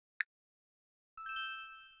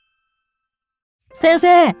先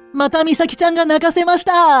生、また美咲ちゃんが泣かせまし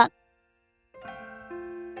た。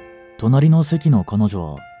隣の席の彼女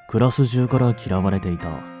はクラス中から嫌われてい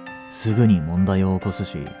た。すぐに問題を起こす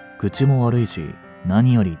し、口も悪いし、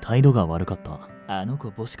何より態度が悪かった。あの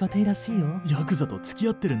子母子家庭らしいよ。ヤクザと付き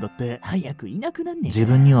合ってるんだって。早くいなくなんねえ。自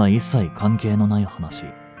分には一切関係のない話。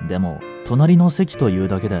でも隣の席という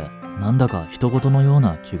だけでなんだか人事のよう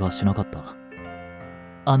な気がしなかった。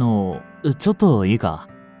ちょっといいか。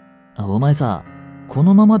お前さ、こ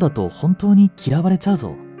のままだと本当に嫌われちゃう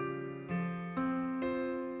ぞ。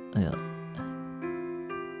いや、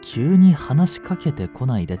急に話しかけてこ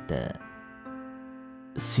ないでって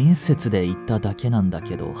親切で言っただけなんだ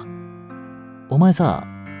けど、お前さ、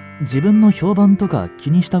自分の評判とか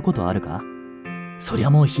気にしたことあるか？そりゃ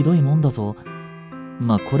もうひどいもんだぞ。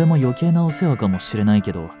まあこれも余計なお世話かもしれない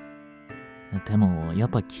けど、でもやっ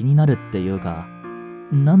ぱ気になるっていうか、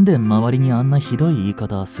なんで周りにあんなひどい言い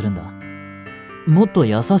方するんだ？もっと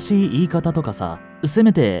優しい言い方とかさ、せ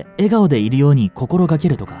めて笑顔でいるように心がけ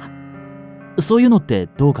るとか、そういうのって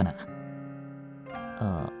どうかな？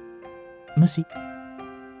無視？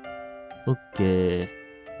オッケ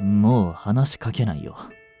ー、もう話しかけないよ。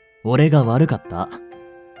俺が悪かった。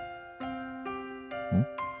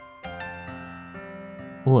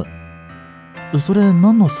おい、それ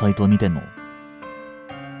何のサイト見てんの？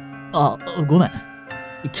ごめん。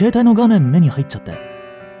携帯の画面目に入っちゃって。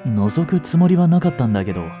覗くつもりはなかったんだ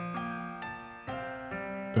けど。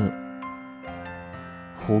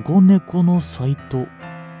保護猫のサイト。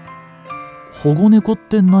保護猫っ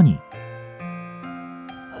て何？へ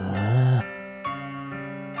え。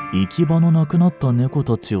行き場のなくなった猫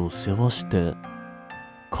たちを世話して、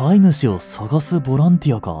飼い主を探すボランテ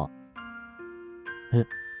ィアか。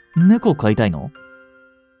猫飼いたいの？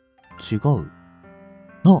違う。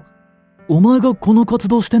お前がこの活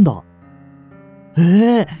動してんだ。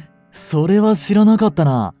それは知らなかった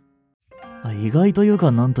な。意外という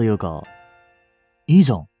かなんというか、いい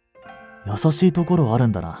じゃん。優しいところある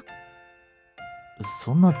んだな。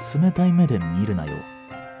そんな冷たい目で見るなよ。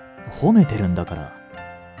褒めてるんだから。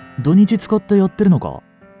土日使ってやってるのか？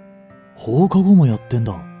放課後もやってん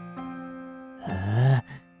だ。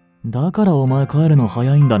だからお前帰るの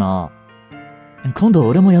早いんだな。今度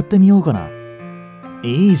俺もやってみようかな。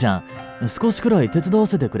いいじゃん。少しくらい手伝わ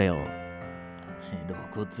せてくれよ。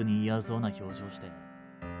露骨に嫌そうな表情して。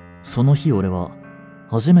その日俺は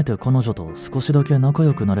初めて彼女と少しだけ仲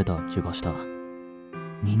良くなれた気がした。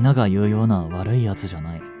みんなが言うような悪いやつじゃ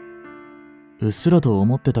ない。うっすらと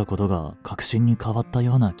思ってたことが確信に変わった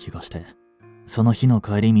ような気がして、その日の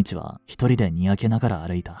帰り道は一人でにやけながら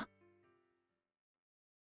歩いた。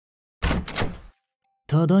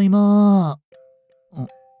ただいまー。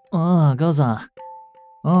母さ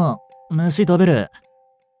ん。飯食べる。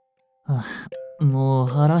もう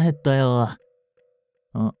腹減ったよ。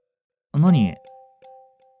何？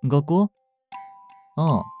学校？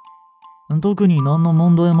特に何の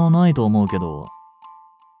問題もないと思うけど。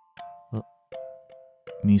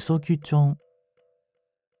美咲ちゃん。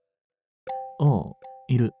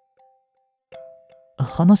いる。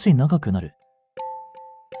話長くなる。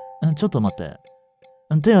ちょっと待って。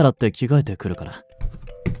手洗って着替えてくるから。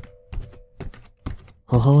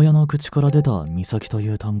母親の口から出た美咲とい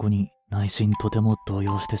う単語に内心とても動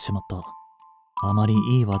揺してしまった。あまり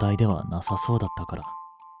いい話題ではなさそうだったから。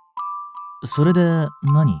それで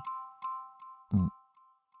何？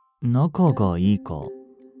仲がいいか。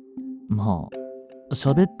まあ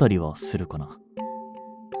喋ったりはするかな。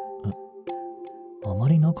あま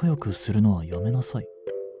り仲良くするのはやめなさい。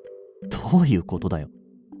どういうことだよ。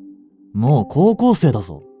もう高校生だ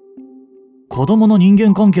ぞ。子供の人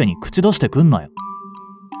間関係に口出してくんなよ。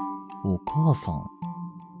お母さ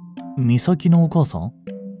ん？美咲のお母さん？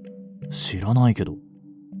知らないけど。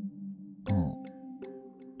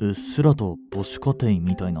うっすらと母子家庭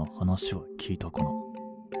みたいな話は聞いたかな。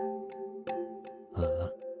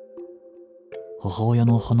母親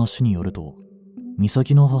の話によると、美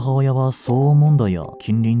咲の母親は騒音問題や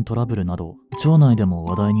近隣トラブルなど町内でも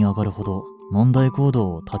話題に上がるほど問題行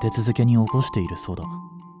動を立て続けに起こしているそうだ。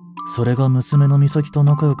それが娘の美咲と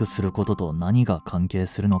仲良くすることと何が関係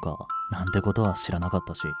するのかなんてことは知らなかっ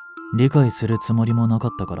たし、理解するつもりもなか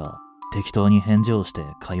ったから適当に返事をして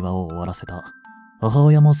会話を終わらせた。母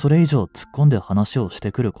親もそれ以上突っ込んで話をし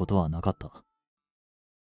てくることはなかった。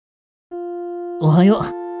おはよう。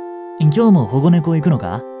今日も保護猫行くの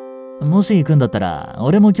か？もし行くんだったら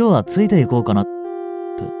俺も今日はついて行こうかなって。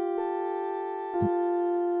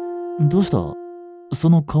どうした？そ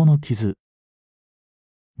の顔の傷。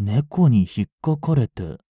猫に引っかかれ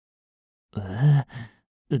て。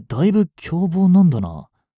だいぶ凶暴なんだな。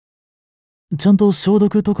ちゃんと消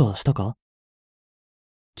毒とかしたか？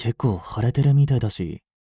結構腫れてるみたいだし。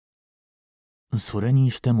それ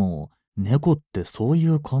にしても、猫ってそうい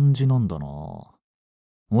う感じなんだな。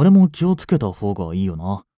俺も気をつけた方がいいよ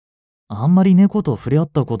な。あんまり猫と触れ合っ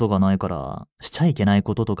たことがないから、しちゃいけない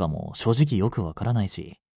こととかも正直よくわからない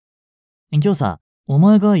し。今日さ、お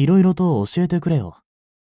前がいろいろと教えてくれよ。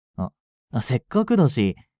せっかくだ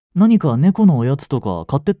し、何か猫のおやつとか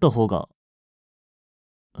買ってった方が。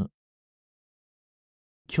今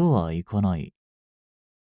日は行かない。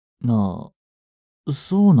なあ、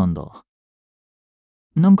そうなんだ。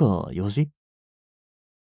なんか用事？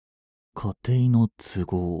家庭の都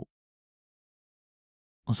合。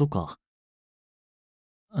そっか。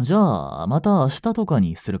じゃあ、また明日とか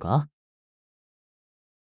にするか？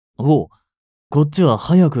おう、こっちは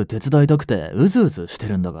早く手伝いたくてうずうずして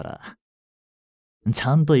るんだから。ち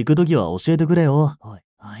ゃんと行くときは教えてくれよ。おい、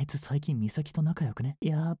あいつ最近美咲と仲良くね？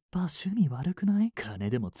やっぱ趣味悪くない？金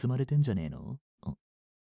でも積まれてんじゃねえの？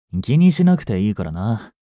気にしなくていいから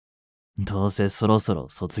な。どうせそろそろ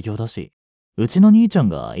卒業だし。うちの兄ちゃん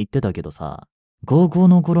が言ってたけどさ、高校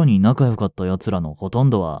の頃に仲良かった奴らのほとん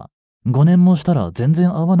どは、5年もしたら全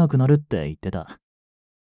然会わなくなるって言ってた。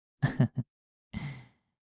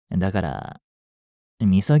だから、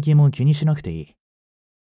美咲も気にしなくていい。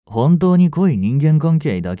本当に濃い人間関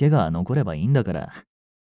係だけが残ればいいんだから。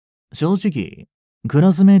正直、ク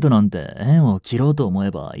ラスメイトなんて縁を切ろうと思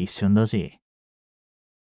えば一瞬だし。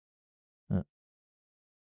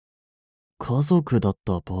家族だっ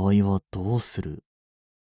た場合はどうする？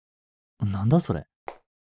なんだそれ。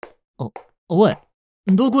おい、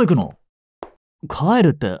どこ行くの？帰る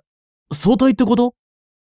って、早退ってこと？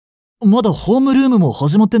まだホームルームも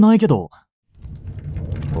始まってないけど。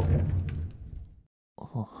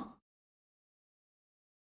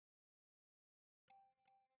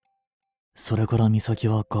それから美咲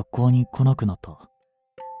は学校に来なくなった。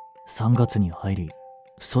3月に入り、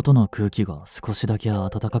外の空気が少しだけ暖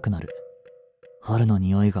かくなる。春の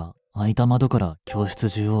匂いが開いた窓から教室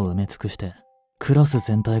中を埋め尽くして、クラス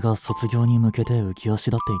全体が卒業に向けて浮き足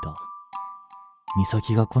立っていた。美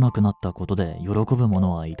咲が来なくなったことで喜ぶ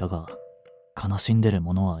者はいたが、悲しんでる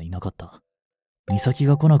者はいなかった。美咲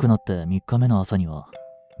が来なくなって3日目の朝には、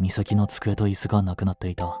美咲の机と椅子がなくなって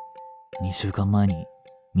いた。2週間前に、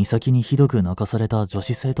美咲にひどく泣かされた女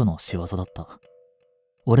子生徒の仕業だった。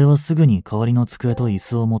俺はすぐに代わりの机と椅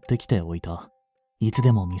子を持ってきておいた。いつ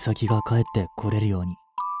でも美咲が帰ってこれるように。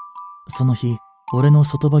その日、俺の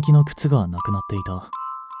外履きの靴がなくなっていた。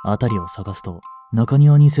辺りを探すと、中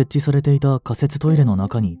庭に設置されていた仮設トイレの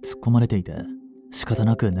中に突っ込まれていて、仕方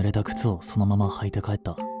なく濡れた靴をそのまま履いて帰っ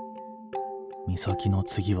た。美咲の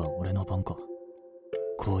次は俺の番か。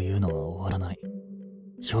こういうのは終わらない。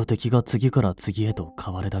標的が次から次へと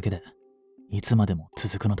変わるだけで、いつまでも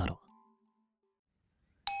続くのだろ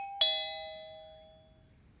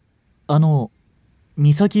う。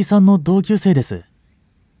美咲さんの同級生です。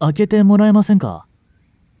開けてもらえませんか？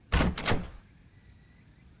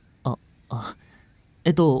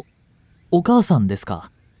お母さんですか？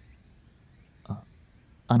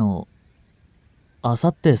あさ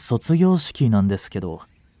って卒業式なんですけど、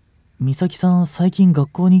美咲さん最近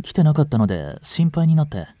学校に来てなかったので心配になっ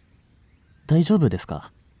て。大丈夫です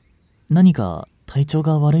か？何か体調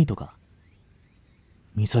が悪いとか。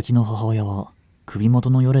美咲の母親は首元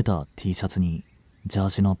のよれた T シャツにジャー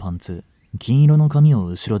ジのパンツ、金色の髪を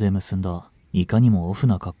後ろで結んだいかにもオフ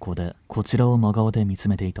な格好でこちらを真顔で見つ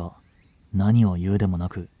めていた。何を言うでもな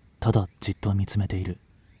く、ただじっと見つめている。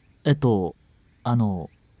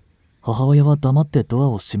母親は黙ってドア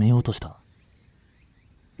を閉めようとした。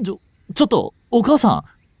ちょっと、お母さん！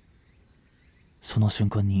その瞬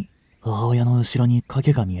間に、母親の後ろに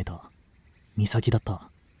影が見えた。美咲だった。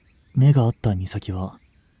目が合った美咲は、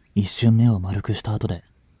一瞬目を丸くした後で、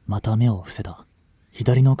また目を伏せた。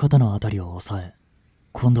左の肩のあたりを押さえ、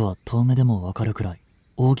今度は遠目でもわかるくらい、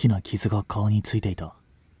大きな傷が顔についていた。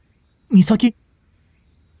美咲！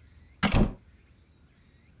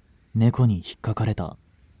猫に引っかかれた。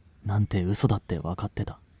なんて嘘だって分かって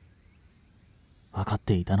た。分かっ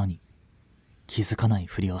ていたのに、気づかない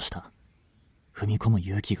ふりをした。踏み込む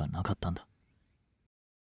勇気がなかったんだ。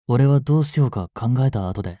俺はどうしようか考えた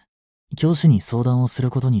後で、教師に相談をす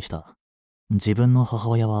ることにした。自分の母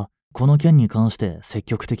親は、この件に関して積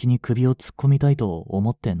極的に首を突っ込みたいと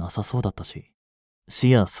思ってなさそうだったし、市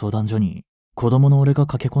や相談所に子供の俺が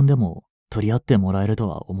駆け込んでも取り合ってもらえると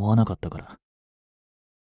は思わなかったから。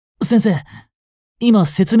先生、今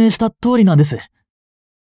説明した通りなんです。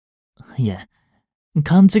いえ、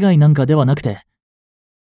勘違いなんかではなくて、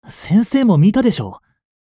先生も見たでしょ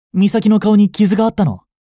う。美咲の顔に傷があったの。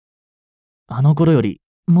あの頃より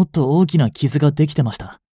もっと大きな傷ができてまし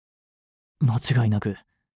た。間違いなく、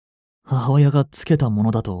母親がつけたも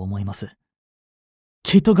のだと思います。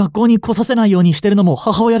きっと学校に来させないようにしてるのも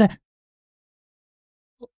母親で。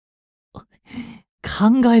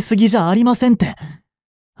考えすぎじゃありませんって。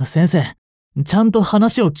先生、ちゃんと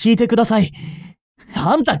話を聞いてください。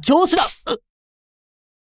あんた教師だ。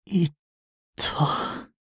いった。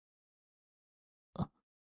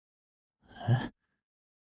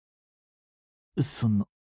そんな、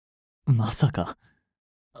まさか、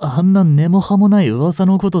あんな根も葉もない噂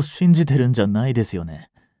のこと信じてるんじゃないですよね。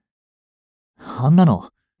あんなの、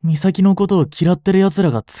美咲のことを嫌ってる奴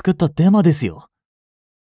らが作ったデマですよ。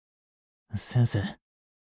先生、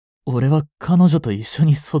俺は彼女と一緒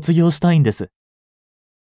に卒業したいんです。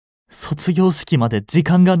卒業式まで時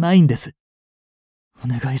間がないんです。お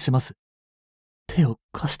願いします。手を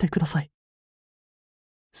貸してください。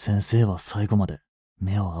先生は最後まで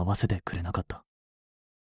目を合わせてくれなかった。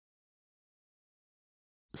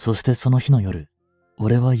そしてその日の夜、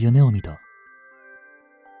俺は夢を見た。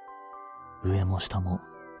上も下も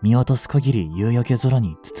見渡す限り夕焼け空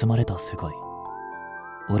に包まれた世界。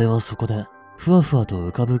俺はそこでふわふわと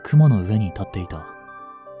浮かぶ雲の上に立っていた。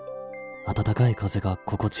暖かい風が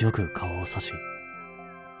心地よく顔を刺し、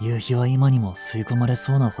夕日は今にも吸い込まれ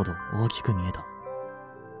そうなほど大きく見えた。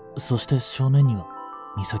そして正面には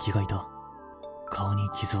美咲がいた。顔に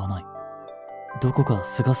傷はない。どこか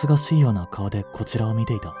すがすがしいような顔でこちらを見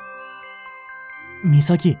ていた。美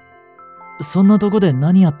咲、そんなとこで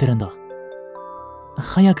何やってるんだ。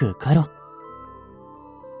早く帰ろう。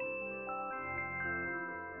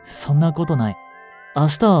そんなことない。明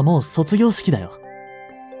日はもう卒業式だよ。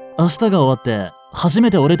明日が終わって、初め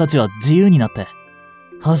て俺たちは自由になって、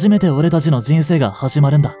初めて俺たちの人生が始ま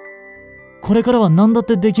るんだ。これからは何だっ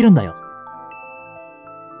てできるんだよ。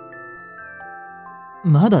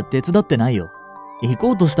まだ手伝ってないよ。行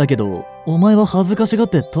こうとしたけど、お前は恥ずかしがっ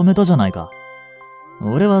て止めたじゃないか。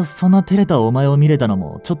俺はそんな照れたお前を見れたの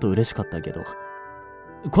もちょっと嬉しかったけど。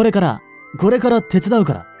これから手伝う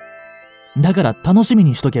から。だから楽しみ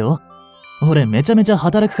にしとけよ。俺めちゃめちゃ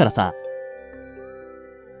働くからさ。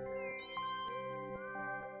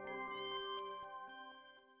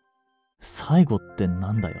最後って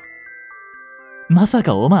なんだよ。まさ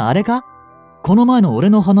かお前あれか？この前の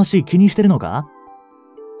俺の話気にしてるのか？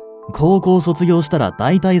高校卒業したら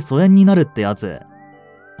大体疎遠になるってやつ。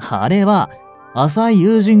あれは浅い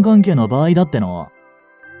友人関係の場合だっての。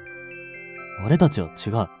俺たちは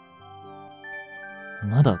違う。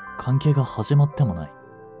まだ関係が始まってもない。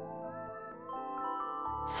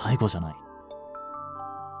最後じゃない。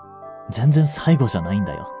全然最後じゃないん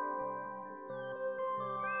だよ。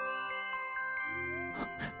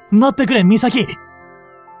待ってくれ、美咲！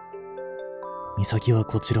美咲は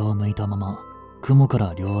こちらを向いたまま、雲か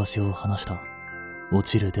ら両足を離した。落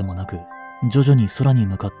ちるでもなく、徐々に空に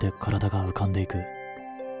向かって体が浮かんでいく。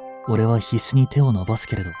俺は必死に手を伸ばす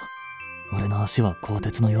けれど、俺の足は鋼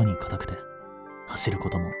鉄のように硬くて、走るこ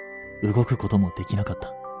とも動くこともできなかっ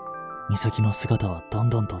た。美咲の姿はどん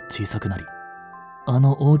どんと小さくなり、あ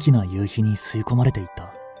の大きな夕日に吸い込まれていっ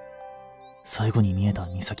た。最後に見えた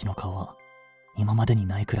美咲の顔は、今までに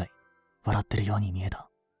ないくらい笑ってるように見えた。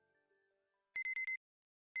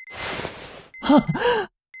はっは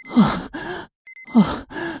っはっ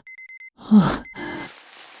は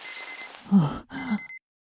っ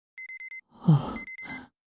はっ。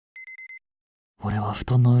俺は布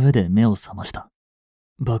団の上で目を覚ました。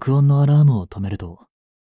爆音のアラームを止めると、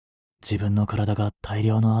自分の体が大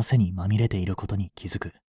量の汗にまみれていることに気づ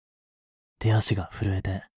く。手足が震え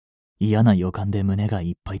て、嫌な予感で胸が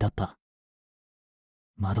いっぱいだった。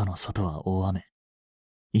窓の外は大雨。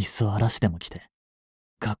いっそ嵐でも来て、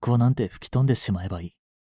学校なんて吹き飛んでしまえばいい。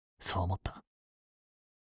そう思った。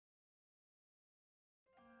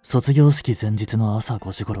卒業式前日の朝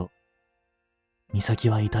5時頃、美咲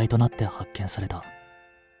は遺体となって発見された。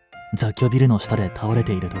雑居ビルの下で倒れ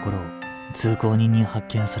ているところを通行人に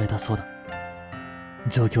発見されたそうだ。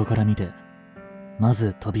状況から見て、ま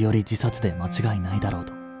ず飛び降り自殺で間違いないだろう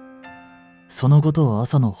と。そのことを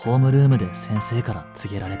朝のホームルームで先生から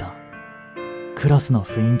告げられた。クラスの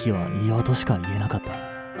雰囲気は異様としか言えなかった。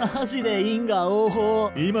マジで因果応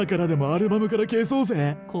報。今からでもアルバムから消そう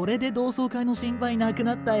ぜ。これで同窓会の心配なく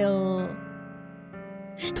なったよ。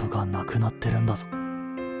人が亡くなってるんだぞ。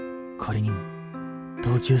仮にも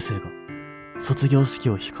同級生が卒業式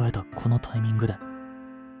を控えたこのタイミングで、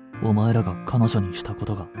お前らが彼女にしたこ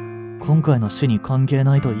とが今回の死に関係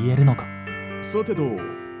ないと言えるのか。さてと、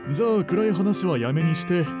じゃあ暗い話はやめにし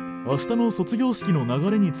て、明日の卒業式の流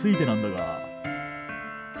れについてなんだが。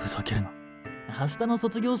ふざけるな。明日の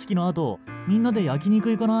卒業式の後、みんなで焼肉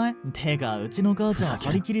行かない？てか、うちの母ちゃん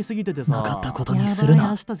張り切りすぎててさ。なかったことにするな。やば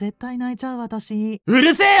い、明日絶対泣いちゃう私。う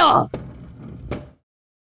るせえよ！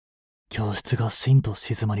教室がしんと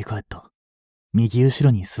静まり返った。右後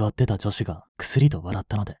ろに座ってた女子がくすりと笑っ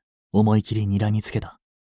たので、思い切り睨みつけた。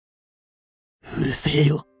うるせえ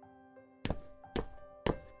よ。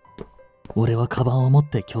俺はカバンを持っ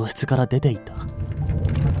て教室から出て行った。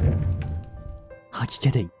吐き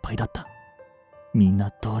気でいっぱいだった。みん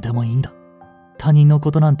などうでもいいんだ。他人の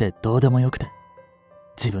ことなんてどうでもよくて、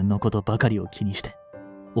自分のことばかりを気にして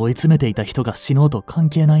追い詰めていた人が死のうと関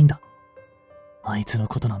係ないんだ。あいつの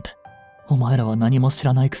ことなんてお前らは何も知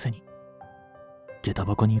らないくせに。下駄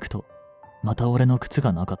箱に行くとまた俺の靴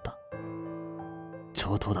がなかった。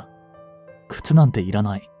上等だ。靴なんていら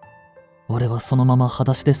ない。俺はそのまま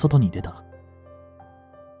裸足で外に出た。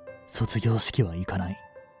卒業式は行かない。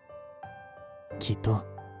きっと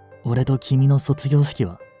俺と君の卒業式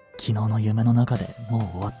は昨日の夢の中で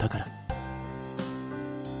もう終わったから。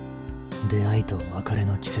出会いと別れ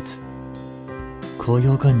の季節、高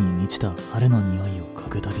揚感に満ちた春の匂いを嗅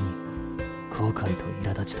ぐたびに後悔と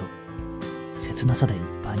苛立ちと切なさでいっ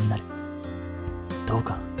ぱいになる。どう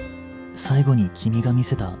か最後に君が見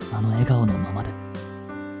せたあの笑顔のままで、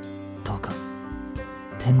どうか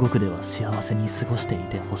天国では幸せに過ごしてい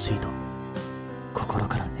てほしいと心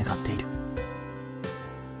から願っている。